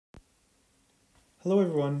Hello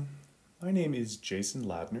everyone, my name is Jason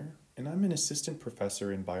Ladner, and I'm an assistant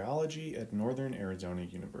professor in biology at Northern Arizona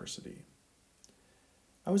University.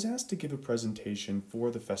 I was asked to give a presentation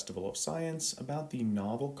for the Festival of Science about the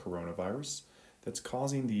novel coronavirus that's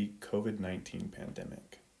causing the COVID-19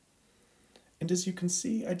 pandemic. And as you can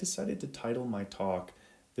see, I decided to title my talk,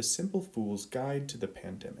 The Simple Fool's Guide to the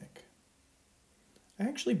Pandemic. I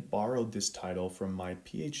actually borrowed this title from my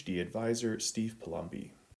PhD advisor, Steve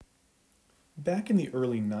Palumbi. Back in the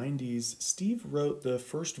early 90s, Steve wrote the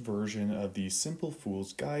first version of the Simple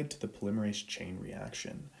Fool's Guide to the Polymerase Chain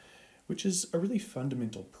Reaction, which is a really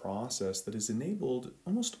fundamental process that has enabled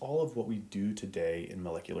almost all of what we do today in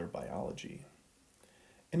molecular biology.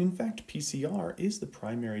 And in fact, PCR is the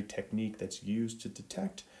primary technique that's used to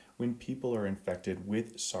detect when people are infected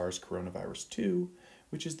with SARS coronavirus 2,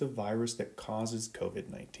 which is the virus that causes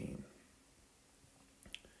COVID-19.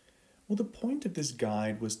 Well, the point of this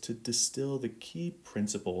guide was to distill the key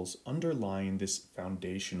principles underlying this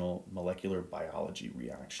foundational molecular biology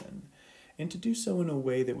reaction, and to do so in a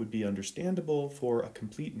way that would be understandable for a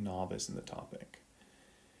complete novice in the topic.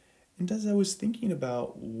 And as I was thinking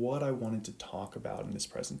about what I wanted to talk about in this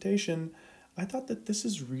presentation, I thought that this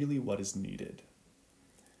is really what is needed.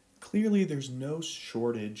 Clearly, there's no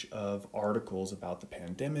shortage of articles about the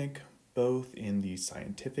pandemic, both in the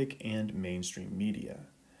scientific and mainstream media.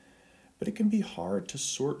 But it can be hard to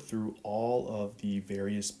sort through all of the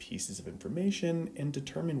various pieces of information and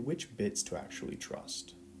determine which bits to actually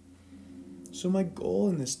trust. So my goal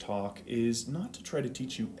in this talk is not to try to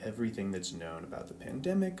teach you everything that's known about the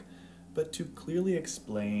pandemic, but to clearly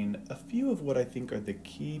explain a few of what I think are the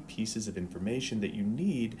key pieces of information that you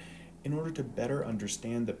need in order to better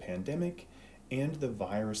understand the pandemic and the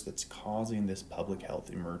virus that's causing this public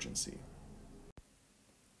health emergency.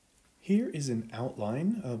 Here is an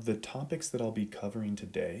outline of the topics that I'll be covering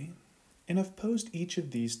today, and I've posed each of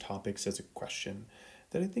these topics as a question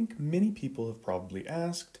that I think many people have probably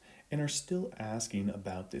asked and are still asking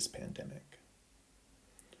about this pandemic.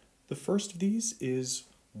 The first of these is,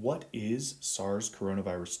 what is SARS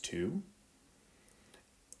coronavirus 2?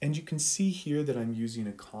 And you can see here that I'm using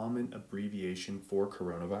a common abbreviation for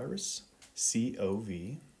coronavirus,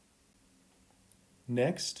 COV.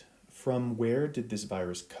 Next, from where did this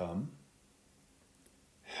virus come?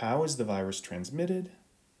 How is the virus transmitted?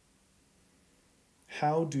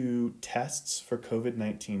 How do tests for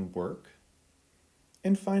COVID-19 work?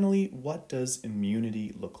 And finally, what does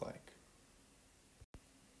immunity look like?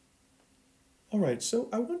 All right, so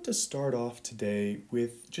I want to start off today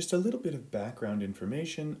with just a little bit of background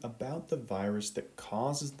information about the virus that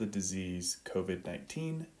causes the disease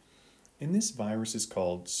COVID-19, and this virus is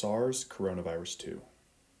called SARS coronavirus 2.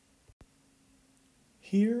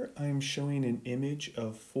 Here I'm showing an image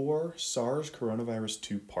of 4 SARS coronavirus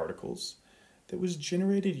 2 particles that was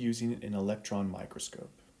generated using an electron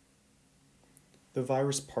microscope. The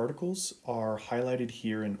virus particles are highlighted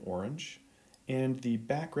here in orange, and the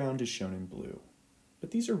background is shown in blue.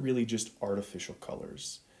 But these are really just artificial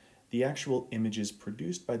colors. The actual images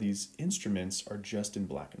produced by these instruments are just in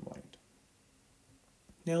black and white.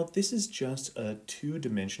 Now, this is just a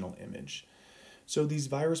 2-dimensional image. So these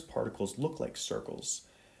virus particles look like circles,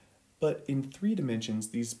 but in 3 dimensions,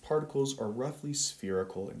 these particles are roughly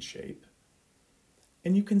spherical in shape.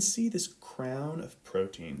 And you can see this crown of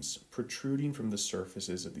proteins protruding from the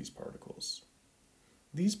surfaces of these particles.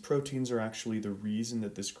 These proteins are actually the reason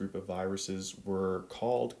that this group of viruses were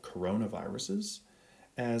called coronaviruses,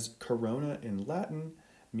 as corona in Latin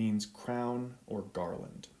means crown or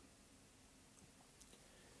garland.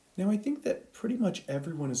 Now, I think that pretty much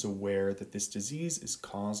everyone is aware that this disease is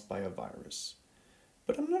caused by a virus,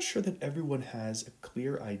 but I'm not sure that everyone has a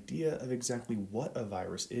clear idea of exactly what a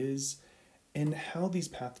virus is and how these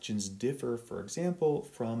pathogens differ, for example,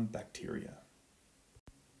 from bacteria.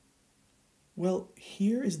 Well,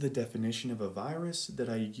 here is the definition of a virus that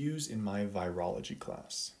I use in my virology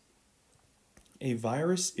class. A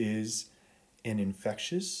virus is an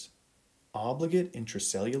infectious, obligate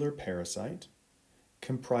intracellular parasite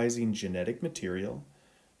comprising genetic material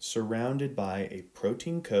surrounded by a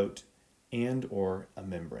protein coat and/or a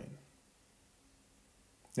membrane.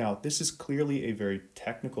 Now, this is clearly a very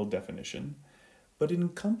technical definition, but it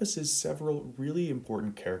encompasses several really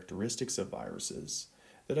important characteristics of viruses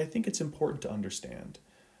that I think it's important to understand.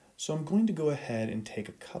 So I'm going to go ahead and take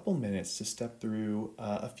a couple minutes to step through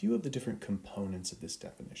a few of the different components of this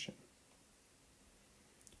definition.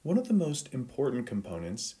 One of the most important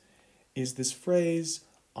components is this phrase,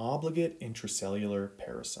 obligate intracellular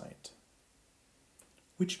parasite,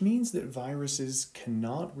 which means that viruses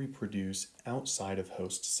cannot reproduce outside of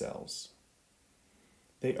host cells.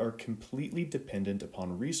 they are completely dependent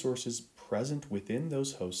upon resources present within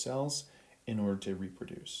those host cells in order to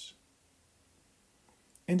reproduce.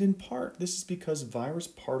 And in part, this is because virus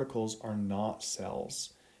particles are not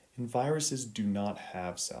cells, and viruses do not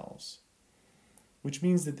have cells, which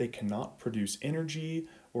means that they cannot produce energy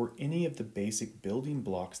or any of the basic building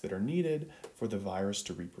blocks that are needed for the virus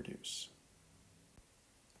to reproduce.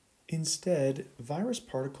 Instead, virus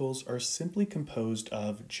particles are simply composed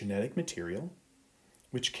of genetic material,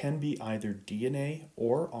 which can be either DNA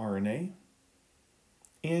or RNA,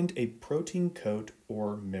 and a protein coat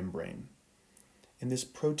or membrane. And this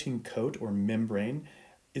protein coat or membrane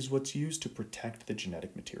is what's used to protect the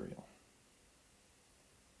genetic material.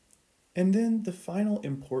 And then the final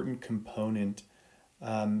important component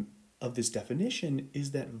of this definition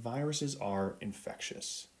is that viruses are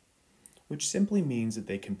infectious, which simply means that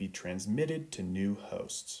they can be transmitted to new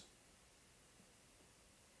hosts.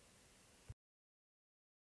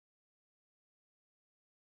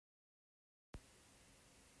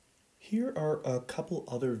 Here are a couple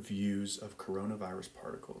other views of coronavirus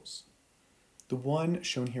particles. The one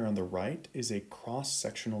shown here on the right is a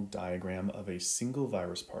cross-sectional diagram of a single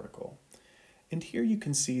virus particle. And here you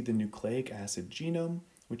can see the nucleic acid genome,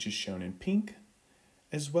 which is shown in pink,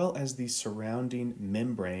 as well as the surrounding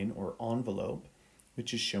membrane or envelope,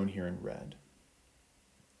 which is shown here in red.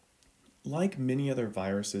 Like many other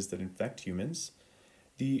viruses that infect humans,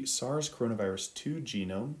 the SARS coronavirus 2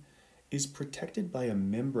 genome is protected by a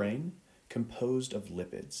membrane composed of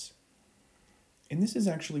lipids. And this is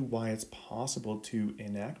actually why it's possible to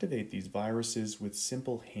inactivate these viruses with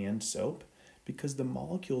simple hand soap, because the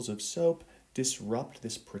molecules of soap disrupt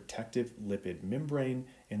this protective lipid membrane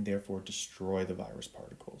and therefore destroy the virus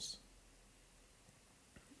particles.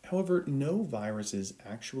 However, no viruses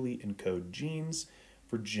actually encode genes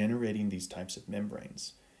for generating these types of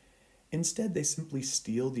membranes. Instead, they simply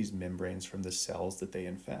steal these membranes from the cells that they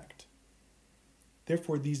infect.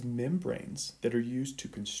 Therefore, these membranes that are used to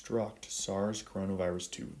construct SARS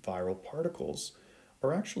coronavirus 2 viral particles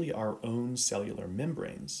are actually our own cellular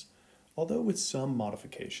membranes, although with some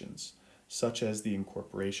modifications, such as the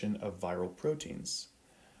incorporation of viral proteins.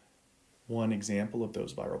 One example of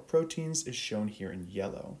those viral proteins is shown here in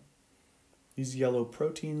yellow. These yellow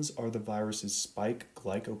proteins are the virus's spike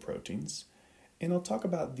glycoproteins, and I'll talk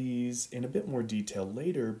about these in a bit more detail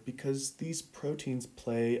later because these proteins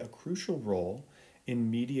play a crucial role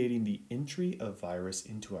in mediating the entry of virus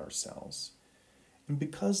into our cells. And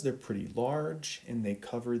because they're pretty large and they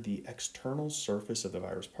cover the external surface of the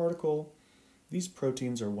virus particle, these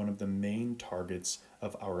proteins are one of the main targets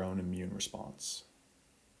of our own immune response.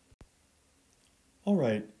 All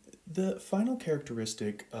right, the final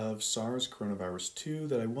characteristic of SARS coronavirus 2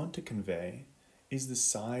 that I want to convey is the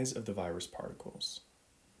size of the virus particles.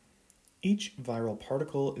 Each viral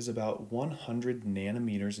particle is about 100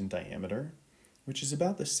 nanometers in diameter, which is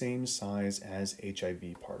about the same size as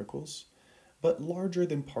HIV particles, but larger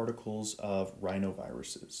than particles of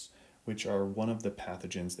rhinoviruses, which are one of the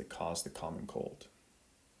pathogens that cause the common cold.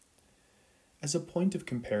 As a point of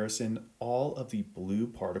comparison, all of the blue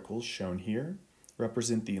particles shown here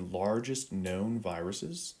represent the largest known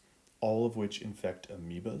viruses, all of which infect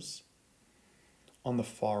amoebas. On the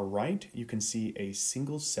far right, you can see a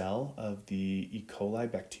single cell of the E.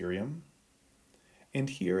 coli bacterium. And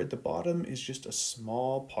here at the bottom is just a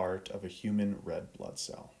small part of a human red blood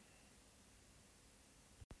cell.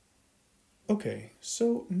 Okay,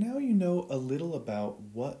 so now you know a little about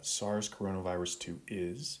what SARS coronavirus 2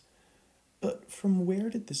 is, but from where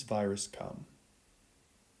did this virus come?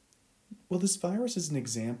 Well, this virus is an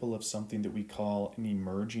example of something that we call an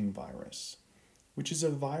emerging virus, which is a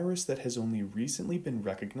virus that has only recently been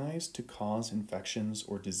recognized to cause infections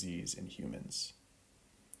or disease in humans.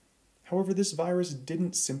 However, this virus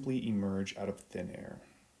didn't simply emerge out of thin air.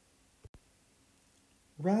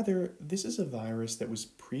 Rather, this is a virus that was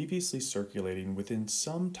previously circulating within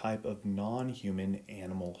some type of non-human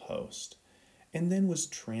animal host, and then was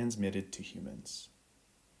transmitted to humans.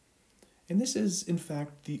 And this is, in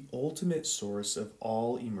fact, the ultimate source of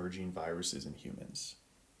all emerging viruses in humans: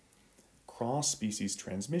 cross-species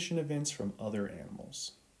transmission events from other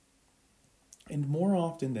animals. And more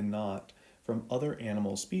often than not, from other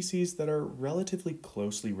animal species that are relatively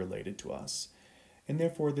closely related to us, and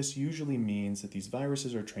therefore this usually means that these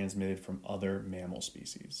viruses are transmitted from other mammal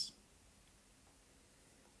species.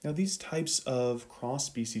 Now, these types of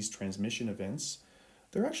cross-species transmission events,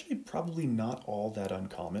 they're actually probably not all that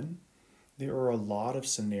uncommon. There are a lot of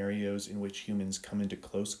scenarios in which humans come into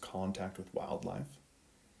close contact with wildlife.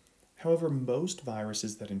 However, most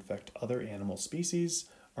viruses that infect other animal species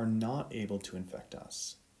are not able to infect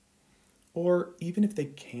us. Or even if they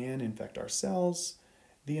can infect our cells,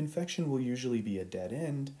 the infection will usually be a dead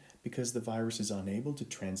end because the virus is unable to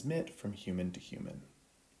transmit from human to human.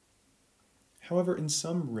 However, in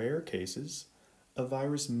some rare cases, a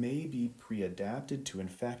virus may be pre-adapted to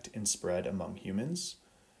infect and spread among humans,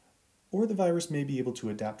 or the virus may be able to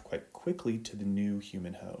adapt quite quickly to the new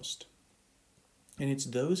human host. And it's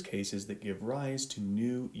those cases that give rise to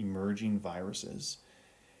new emerging viruses,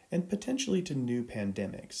 and potentially to new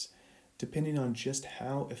pandemics, depending on just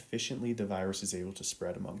how efficiently the virus is able to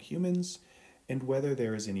spread among humans and whether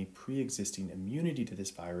there is any pre-existing immunity to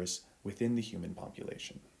this virus within the human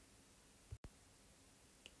population.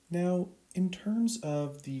 Now, in terms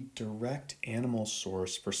of the direct animal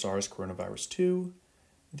source for SARS coronavirus 2,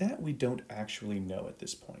 that we don't actually know at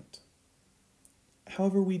this point.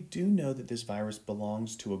 However, we do know that this virus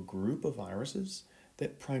belongs to a group of viruses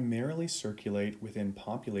that primarily circulate within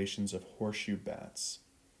populations of horseshoe bats.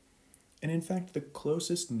 And in fact, the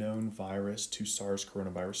closest known virus to SARS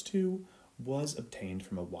coronavirus 2 was obtained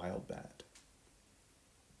from a wild bat.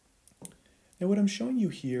 Now, what I'm showing you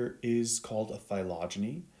here is called a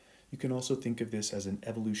phylogeny. You can also think of this as an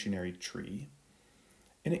evolutionary tree.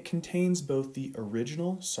 And it contains both the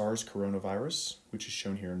original SARS coronavirus, which is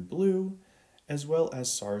shown here in blue, as well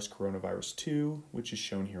as SARS coronavirus 2, which is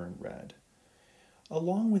shown here in red,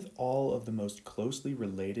 along with all of the most closely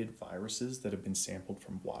related viruses that have been sampled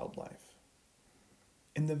from wildlife.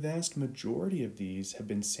 And the vast majority of these have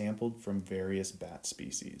been sampled from various bat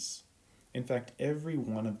species. In fact, every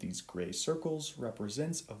one of these gray circles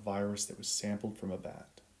represents a virus that was sampled from a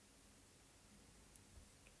bat.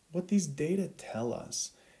 What these data tell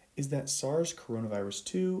us is that SARS coronavirus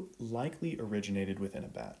 2 likely originated within a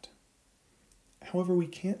bat. However, we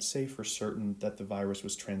can't say for certain that the virus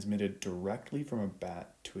was transmitted directly from a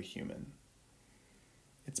bat to a human.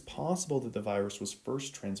 It's possible that the virus was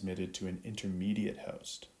first transmitted to an intermediate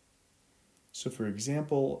host. So for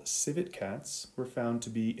example, civet cats were found to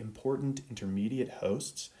be important intermediate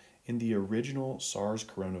hosts in the original SARS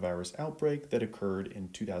coronavirus outbreak that occurred in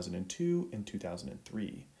 2002 and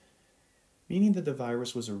 2003, meaning that the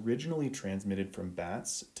virus was originally transmitted from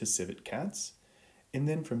bats to civet cats, and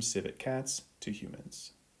then from civet cats to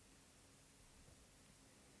humans.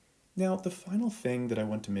 Now, the final thing that I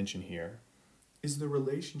want to mention here is the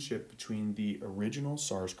relationship between the original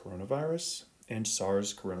SARS coronavirus and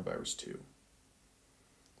SARS coronavirus 2.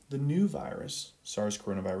 The new virus, SARS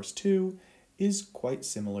coronavirus 2, is quite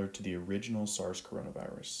similar to the original SARS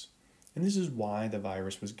coronavirus, and this is why the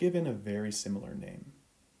virus was given a very similar name.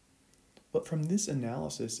 But from this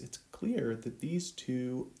analysis, it's clear that these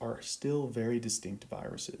two are still very distinct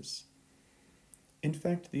viruses. In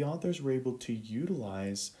fact, the authors were able to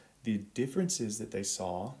utilize the differences that they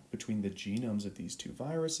saw between the genomes of these two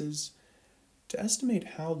viruses to estimate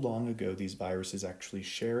how long ago these viruses actually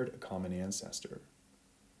shared a common ancestor.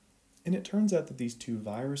 And it turns out that these two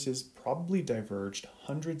viruses probably diverged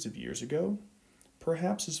hundreds of years ago,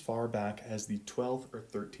 perhaps as far back as the 12th or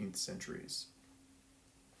 13th centuries.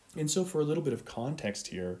 And so for a little bit of context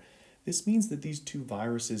here, this means that these two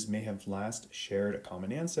viruses may have last shared a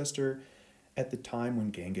common ancestor at the time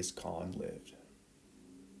when Genghis Khan lived.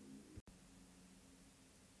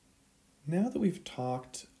 Now that we've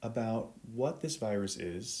talked about what this virus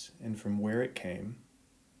is and from where it came,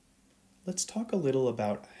 let's talk a little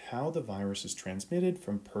about how the virus is transmitted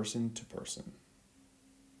from person to person.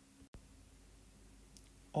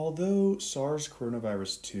 Although SARS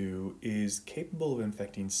coronavirus 2 is capable of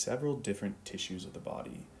infecting several different tissues of the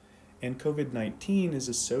body, and COVID-19 is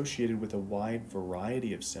associated with a wide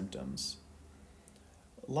variety of symptoms,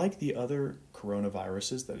 like the other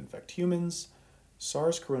coronaviruses that infect humans,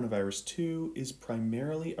 SARS coronavirus 2 is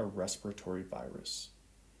primarily a respiratory virus,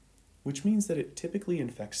 which means that it typically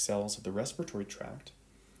infects cells of the respiratory tract,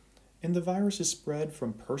 and the virus is spread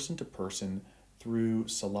from person to person through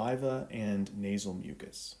saliva and nasal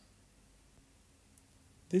mucus.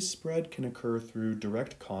 This spread can occur through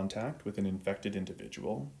direct contact with an infected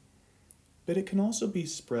individual, but it can also be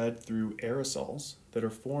spread through aerosols that are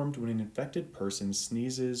formed when an infected person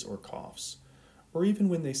sneezes or coughs, or even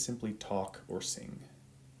when they simply talk or sing.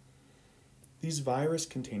 These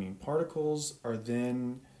virus-containing particles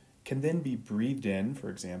can then be breathed in, for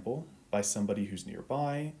example, by somebody who's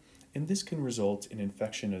nearby, and this can result in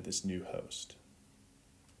infection of this new host.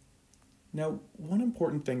 Now, one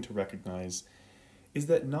important thing to recognize is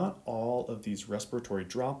that not all of these respiratory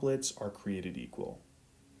droplets are created equal.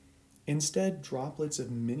 Instead, droplets of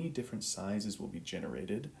many different sizes will be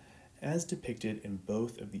generated, as depicted in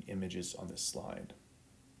both of the images on this slide.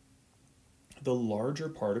 The larger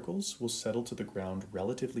particles will settle to the ground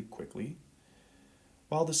relatively quickly,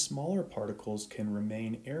 while the smaller particles can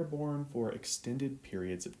remain airborne for extended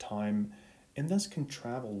periods of time and thus can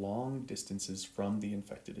travel long distances from the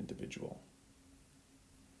infected individual.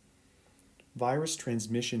 Virus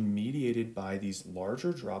transmission mediated by these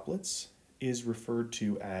larger droplets is referred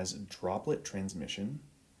to as droplet transmission,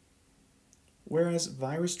 whereas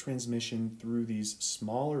virus transmission through these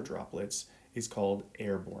smaller droplets is called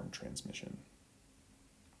airborne transmission.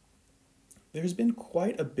 There's been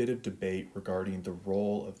quite a bit of debate regarding the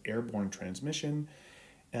role of airborne transmission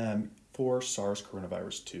for SARS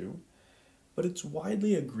coronavirus 2, but it's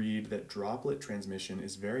widely agreed that droplet transmission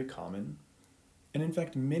is very common, and in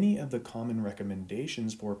fact many of the common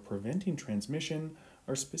recommendations for preventing transmission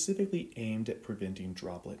are specifically aimed at preventing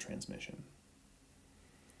droplet transmission.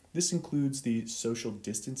 This includes the social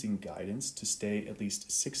distancing guidance to stay at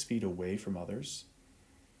least 6 feet away from others.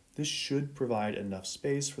 This should provide enough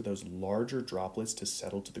space for those larger droplets to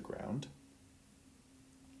settle to the ground.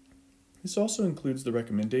 This also includes the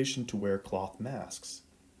recommendation to wear cloth masks,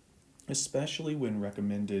 especially when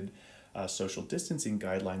recommended social distancing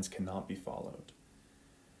guidelines cannot be followed.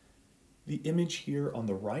 The image here on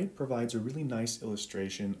the right provides a really nice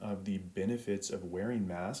illustration of the benefits of wearing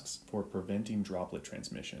masks for preventing droplet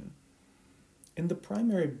transmission. And the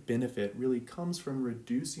primary benefit really comes from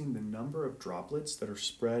reducing the number of droplets that are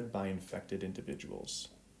spread by infected individuals.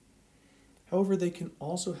 However, they can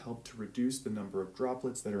also help to reduce the number of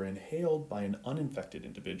droplets that are inhaled by an uninfected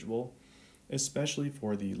individual, especially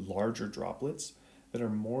for the larger droplets that are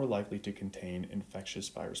more likely to contain infectious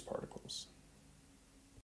virus particles.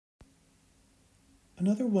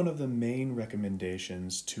 Another one of the main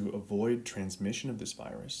recommendations to avoid transmission of this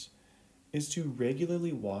virus is to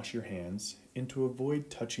regularly wash your hands and to avoid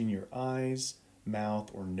touching your eyes, mouth,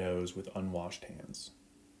 or nose with unwashed hands.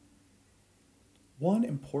 One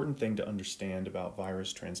important thing to understand about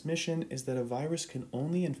virus transmission is that a virus can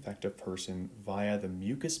only infect a person via the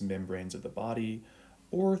mucous membranes of the body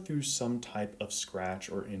or through some type of scratch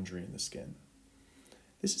or injury in the skin.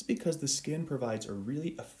 This is because the skin provides a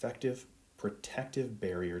really effective protective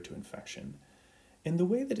barrier to infection, and the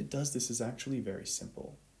way that it does this is actually very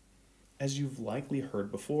simple. As you've likely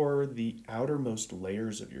heard before, the outermost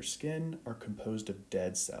layers of your skin are composed of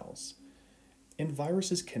dead cells, and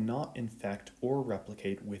viruses cannot infect or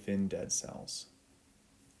replicate within dead cells.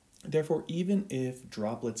 Therefore, even if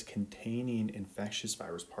droplets containing infectious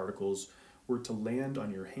virus particles were to land on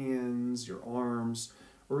your hands, your arms,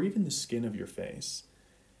 or even the skin of your face,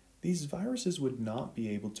 these viruses would not be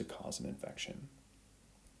able to cause an infection.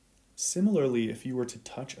 Similarly, if you were to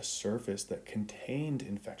touch a surface that contained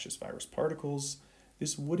infectious virus particles,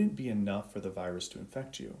 this wouldn't be enough for the virus to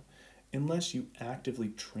infect you, unless you actively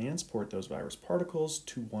transport those virus particles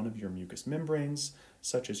to one of your mucous membranes,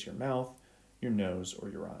 such as your mouth, your nose, or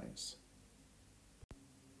your eyes.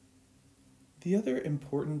 The other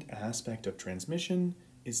important aspect of transmission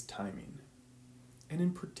is timing, and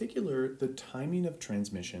in particular, the timing of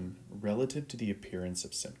transmission relative to the appearance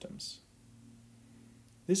of symptoms.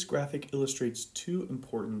 This graphic illustrates two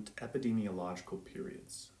important epidemiological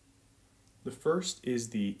periods. The first is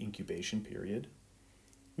the incubation period,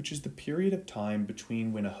 which is the period of time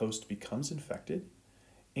between when a host becomes infected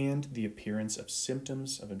and the appearance of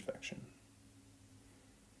symptoms of infection.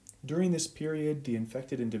 During this period, the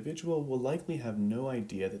infected individual will likely have no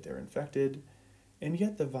idea that they're infected, and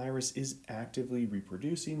yet the virus is actively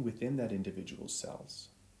reproducing within that individual's cells.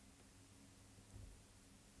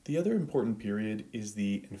 The other important period is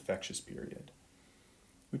the infectious period,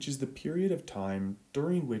 which is the period of time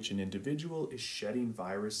during which an individual is shedding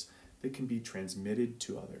virus that can be transmitted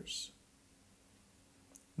to others.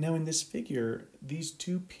 Now in this figure, these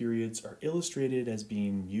two periods are illustrated as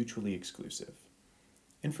being mutually exclusive.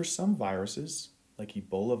 And for some viruses, like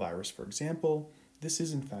Ebola virus for example, this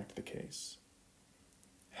is in fact the case.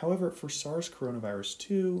 However, for SARS coronavirus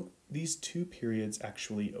 2, these two periods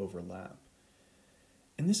actually overlap.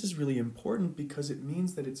 And this is really important because it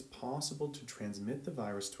means that it's possible to transmit the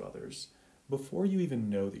virus to others before you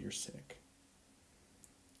even know that you're sick.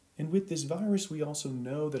 And with this virus, we also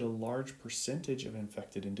know that a large percentage of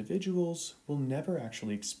infected individuals will never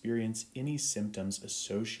actually experience any symptoms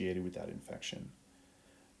associated with that infection.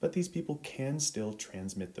 But these people can still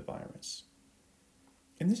transmit the virus.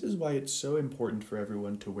 And this is why it's so important for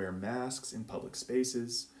everyone to wear masks in public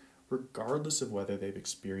spaces, regardless of whether they've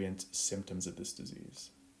experienced symptoms of this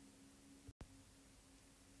disease.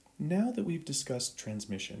 Now that we've discussed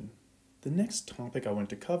transmission, the next topic I want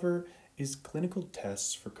to cover is clinical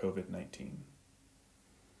tests for COVID-19.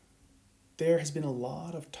 There has been a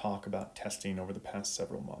lot of talk about testing over the past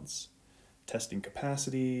several months. Testing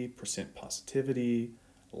capacity, percent positivity,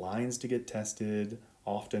 lines to get tested,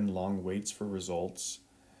 often long waits for results,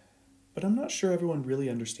 but I'm not sure everyone really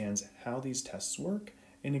understands how these tests work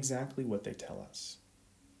and exactly what they tell us.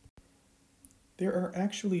 There are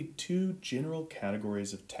actually two general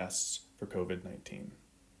categories of tests for COVID-19.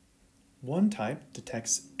 One type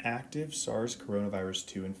detects active SARS coronavirus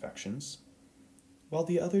 2 infections, while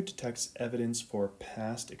the other detects evidence for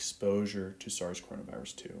past exposure to SARS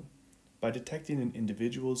coronavirus 2 by detecting an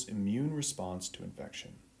individual's immune response to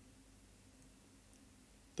infection.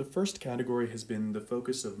 The first category has been the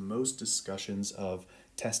focus of most discussions of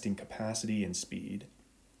testing capacity and speed,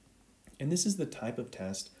 and this is the type of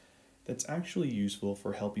test that's actually useful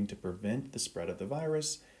for helping to prevent the spread of the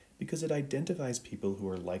virus because it identifies people who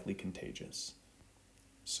are likely contagious.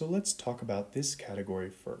 So let's talk about this category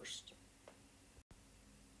first.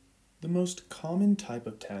 The most common type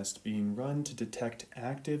of test being run to detect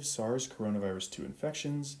active SARS coronavirus 2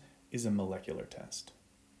 infections is a molecular test.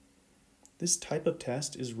 This type of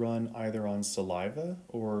test is run either on saliva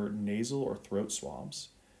or nasal or throat swabs,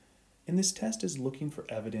 and this test is looking for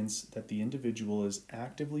evidence that the individual is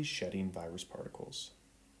actively shedding virus particles.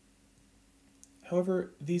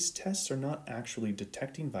 However, these tests are not actually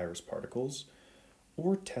detecting virus particles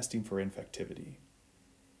or testing for infectivity.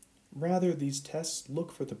 Rather, these tests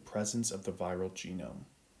look for the presence of the viral genome,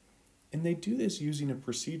 and they do this using a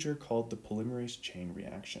procedure called the polymerase chain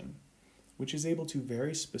reaction, which is able to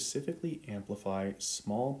very specifically amplify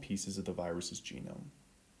small pieces of the virus's genome.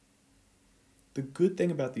 The good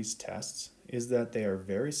thing about these tests is that they are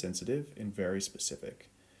very sensitive and very specific,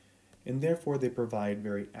 and therefore they provide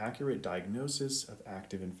very accurate diagnosis of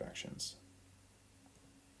active infections.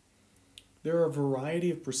 There are a variety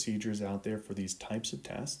of procedures out there for these types of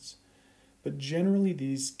tests, but generally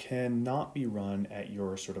these cannot be run at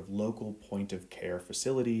your sort of local point of care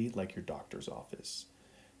facility like your doctor's office.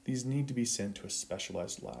 These need to be sent to a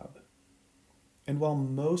specialized lab. And while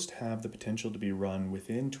most have the potential to be run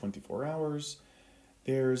within 24 hours,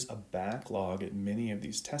 there's a backlog at many of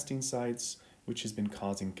these testing sites, which has been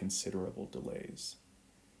causing considerable delays.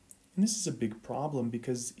 And this is a big problem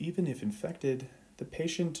because even if infected, the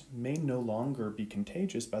patient may no longer be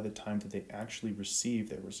contagious by the time that they actually receive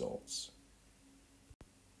their results.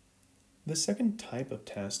 The second type of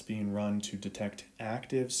test being run to detect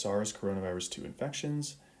active SARS coronavirus 2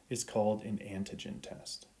 infections is called an antigen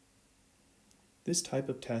test. This type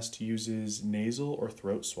of test uses nasal or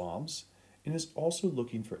throat swabs and is also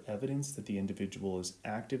looking for evidence that the individual is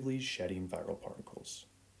actively shedding viral particles.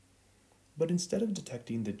 But instead of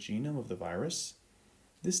detecting the genome of the virus,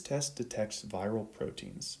 this test detects viral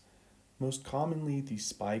proteins, most commonly the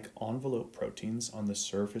spike envelope proteins on the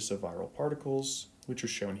surface of viral particles, which are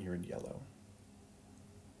shown here in yellow.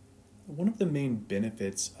 One of the main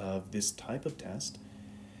benefits of this type of test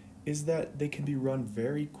is that they can be run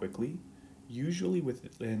very quickly, usually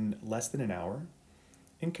within less than an hour,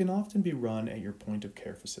 and can often be run at your point of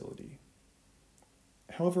care facility.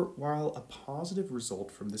 However, while a positive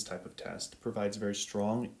result from this type of test provides very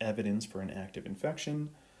strong evidence for an active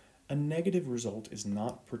infection, a negative result is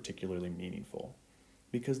not particularly meaningful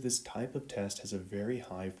because this type of test has a very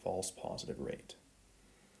high false positive rate.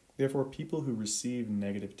 Therefore, people who receive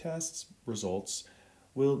negative test results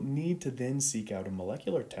will need to then seek out a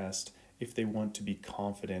molecular test if they want to be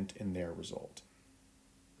confident in their result.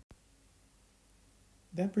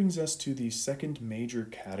 That brings us to the second major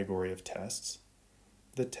category of tests,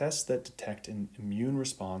 the tests that detect an immune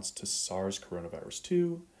response to SARS coronavirus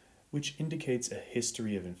 2, which indicates a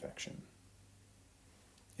history of infection.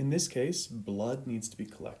 In this case, blood needs to be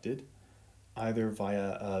collected, either via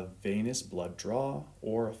a venous blood draw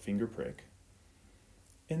or a finger prick.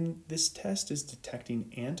 And this test is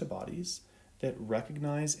detecting antibodies that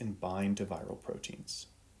recognize and bind to viral proteins.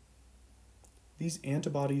 These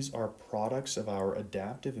antibodies are products of our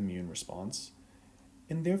adaptive immune response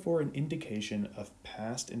and therefore an indication of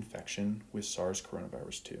past infection with SARS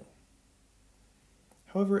coronavirus 2.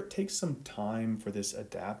 However, it takes some time for this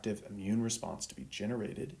adaptive immune response to be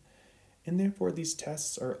generated, and therefore these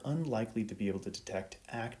tests are unlikely to be able to detect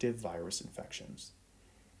active virus infections.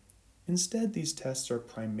 Instead, these tests are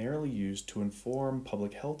primarily used to inform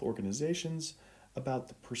public health organizations about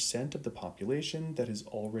the percent of the population that has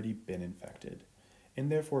already been infected,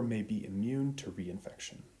 and therefore may be immune to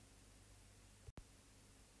reinfection.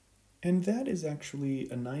 And that is actually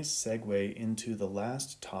a nice segue into the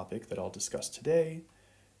last topic that I'll discuss today,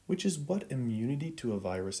 which is what immunity to a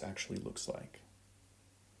virus actually looks like.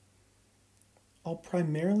 I'll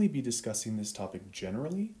primarily be discussing this topic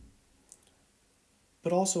generally,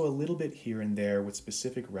 but also a little bit here and there with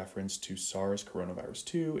specific reference to SARS coronavirus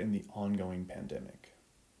 2 and the ongoing pandemic.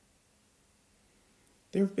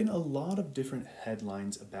 There have been a lot of different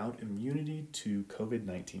headlines about immunity to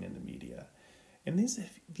COVID-19 in the media, and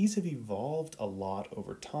these have evolved a lot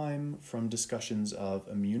over time from discussions of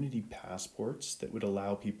immunity passports that would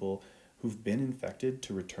allow people who've been infected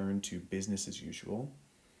to return to business as usual,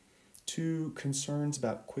 to concerns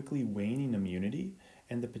about quickly waning immunity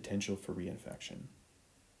and the potential for reinfection.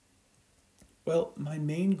 Well, my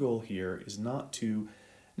main goal here is not to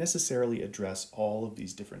necessarily address all of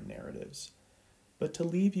these different narratives, but to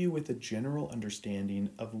leave you with a general understanding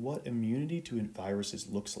of what immunity to viruses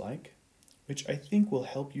looks like, which I think will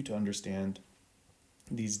help you to understand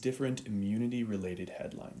these different immunity-related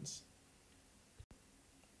headlines.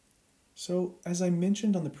 So, as I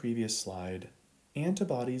mentioned on the previous slide,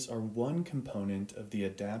 antibodies are one component of the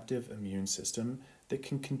adaptive immune system that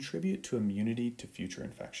can contribute to immunity to future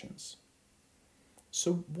infections.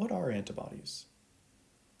 So, what are antibodies?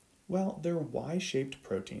 Well, they're Y-shaped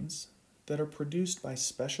proteins that are produced by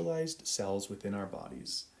specialized cells within our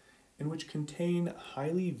bodies, and which contain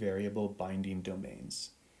highly variable binding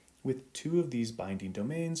domains, with 2 of these binding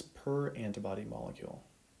domains per antibody molecule.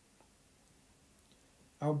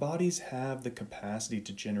 Our bodies have the capacity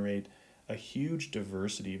to generate a huge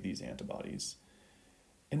diversity of these antibodies,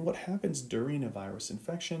 and what happens during a virus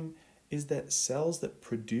infection is that cells that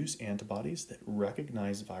produce antibodies that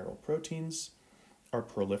recognize viral proteins are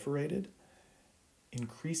proliferated,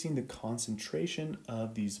 increasing the concentration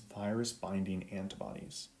of these virus-binding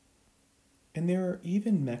antibodies. And there are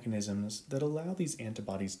even mechanisms that allow these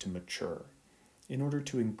antibodies to mature in order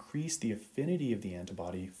to increase the affinity of the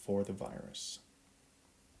antibody for the virus.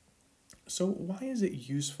 So why is it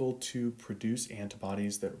useful to produce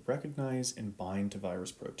antibodies that recognize and bind to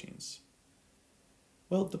virus proteins?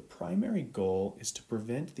 Well, the primary goal is to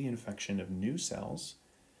prevent the infection of new cells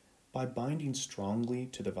by binding strongly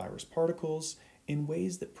to the virus particles in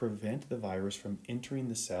ways that prevent the virus from entering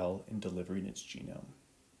the cell and delivering its genome.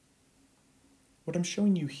 What I'm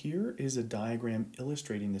showing you here is a diagram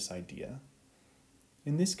illustrating this idea.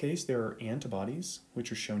 In this case, there are antibodies,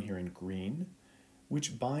 which are shown here in green,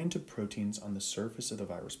 which bind to proteins on the surface of the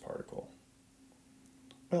virus particle.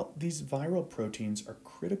 Well, these viral proteins are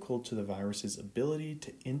critical to the virus's ability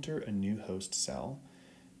to enter a new host cell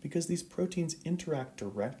because these proteins interact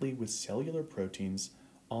directly with cellular proteins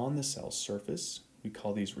on the cell surface. We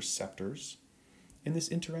call these receptors, and this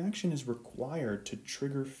interaction is required to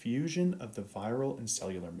trigger fusion of the viral and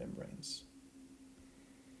cellular membranes.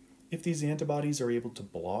 If these antibodies are able to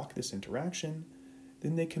block this interaction,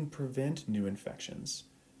 then they can prevent new infections.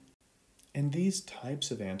 And these types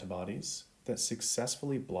of antibodies that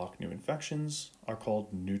successfully block new infections are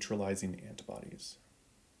called neutralizing antibodies.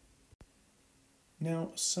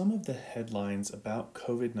 Now, some of the headlines about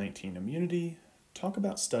COVID-19 immunity talk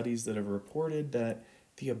about studies that have reported that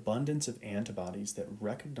the abundance of antibodies that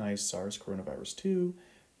recognize SARS coronavirus 2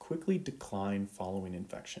 quickly decline following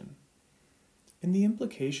infection. And the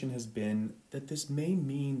implication has been that this may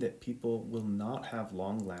mean that people will not have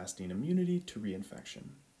long-lasting immunity to reinfection.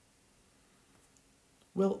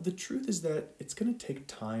 Well, the truth is that it's going to take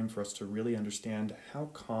time for us to really understand how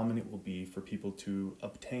common it will be for people to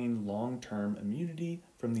obtain long-term immunity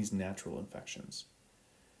from these natural infections.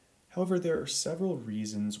 However, there are several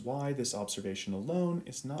reasons why this observation alone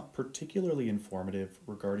is not particularly informative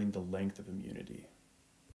regarding the length of immunity.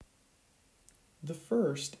 The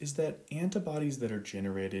first is that antibodies that are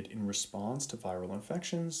generated in response to viral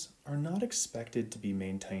infections are not expected to be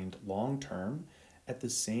maintained long-term at the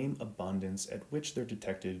same abundance at which they're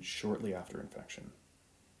detected shortly after infection.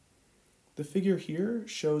 The figure here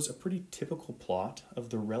shows a pretty typical plot of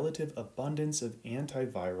the relative abundance of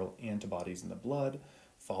antiviral antibodies in the blood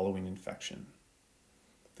following infection.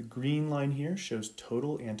 The green line here shows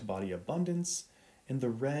total antibody abundance, and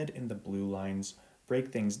the red and the blue lines break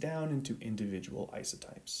things down into individual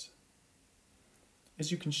isotypes.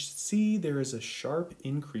 As you can see, there is a sharp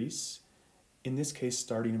increase, in this case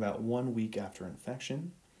starting about 1 week after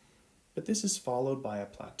infection, but this is followed by a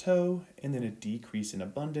plateau and then a decrease in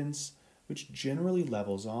abundance, which generally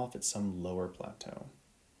levels off at some lower plateau.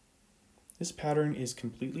 This pattern is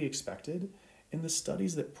completely expected, and the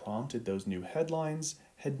studies that prompted those new headlines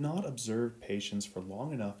had not observed patients for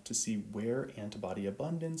long enough to see where antibody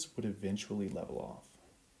abundance would eventually level off.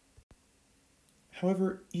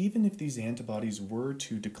 However, even if these antibodies were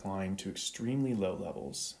to decline to extremely low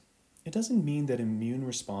levels, it doesn't mean that immune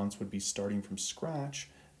response would be starting from scratch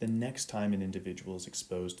the next time an individual is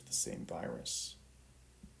exposed to the same virus.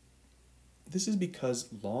 This is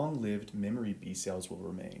because long-lived memory B cells will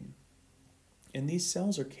remain, and these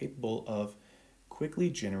cells are capable of quickly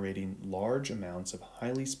generating large amounts of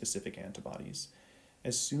highly specific antibodies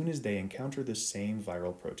as soon as they encounter the same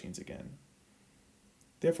viral proteins again.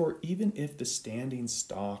 Therefore, even if the standing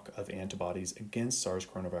stock of antibodies against SARS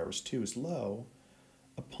coronavirus 2 is low,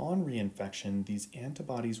 upon reinfection, these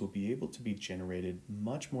antibodies will be able to be generated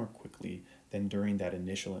much more quickly than during that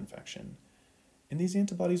initial infection. And these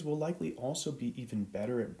antibodies will likely also be even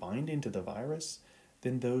better at binding to the virus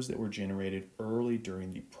than those that were generated early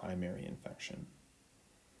during the primary infection.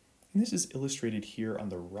 And this is illustrated here on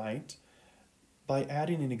the right by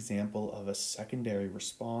adding an example of a secondary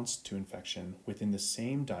response to infection within the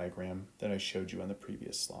same diagram that I showed you on the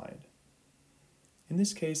previous slide. In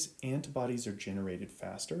this case, antibodies are generated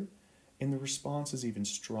faster, and the response is even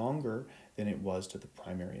stronger than it was to the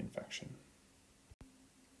primary infection.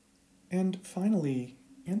 And finally,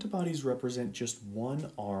 antibodies represent just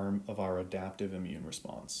one arm of our adaptive immune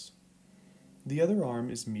response. The other arm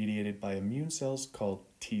is mediated by immune cells called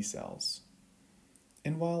T cells.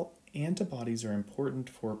 And while antibodies are important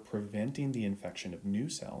for preventing the infection of new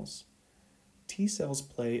cells, T cells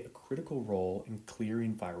play a critical role in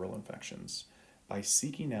clearing viral infections by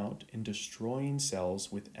seeking out and destroying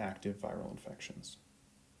cells with active viral infections.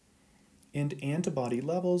 And antibody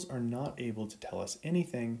levels are not able to tell us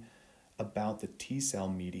anything about the T cell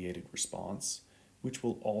mediated response, which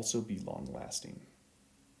will also be long-lasting.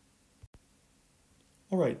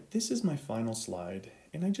 All right, this is my final slide,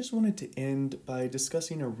 and I just wanted to end by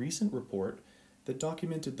discussing a recent report that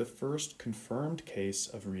documented the first confirmed case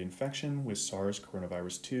of reinfection with SARS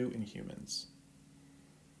coronavirus 2 in humans.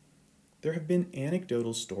 There have been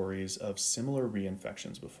anecdotal stories of similar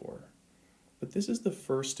reinfections before, but this is the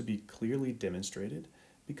first to be clearly demonstrated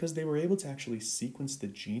because they were able to actually sequence the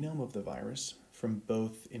genome of the virus from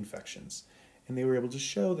both infections, and they were able to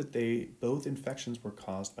show that both infections were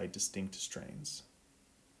caused by distinct strains.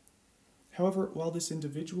 However, while this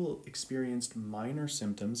individual experienced minor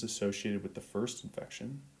symptoms associated with the first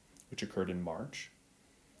infection, which occurred in March,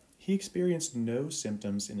 he experienced no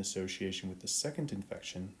symptoms in association with the second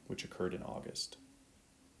infection, which occurred in August.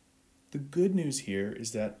 The good news here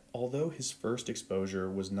is that although his first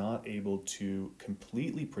exposure was not able to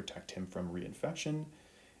completely protect him from reinfection,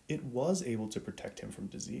 it was able to protect him from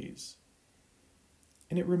disease.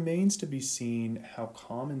 And it remains to be seen how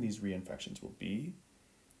common these reinfections will be,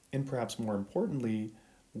 and perhaps more importantly,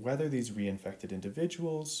 whether these reinfected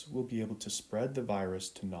individuals will be able to spread the virus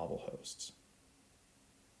to novel hosts.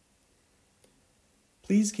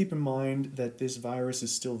 Please keep in mind that this virus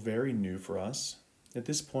is still very new for us. At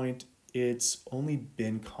this point, it's only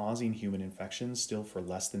been causing human infections still for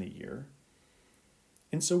less than a year.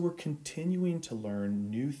 And so we're continuing to learn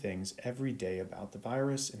new things every day about the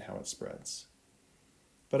virus and how it spreads.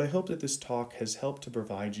 But I hope that this talk has helped to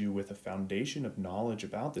provide you with a foundation of knowledge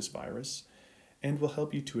about this virus and will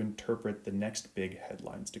help you to interpret the next big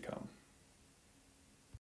headlines to come.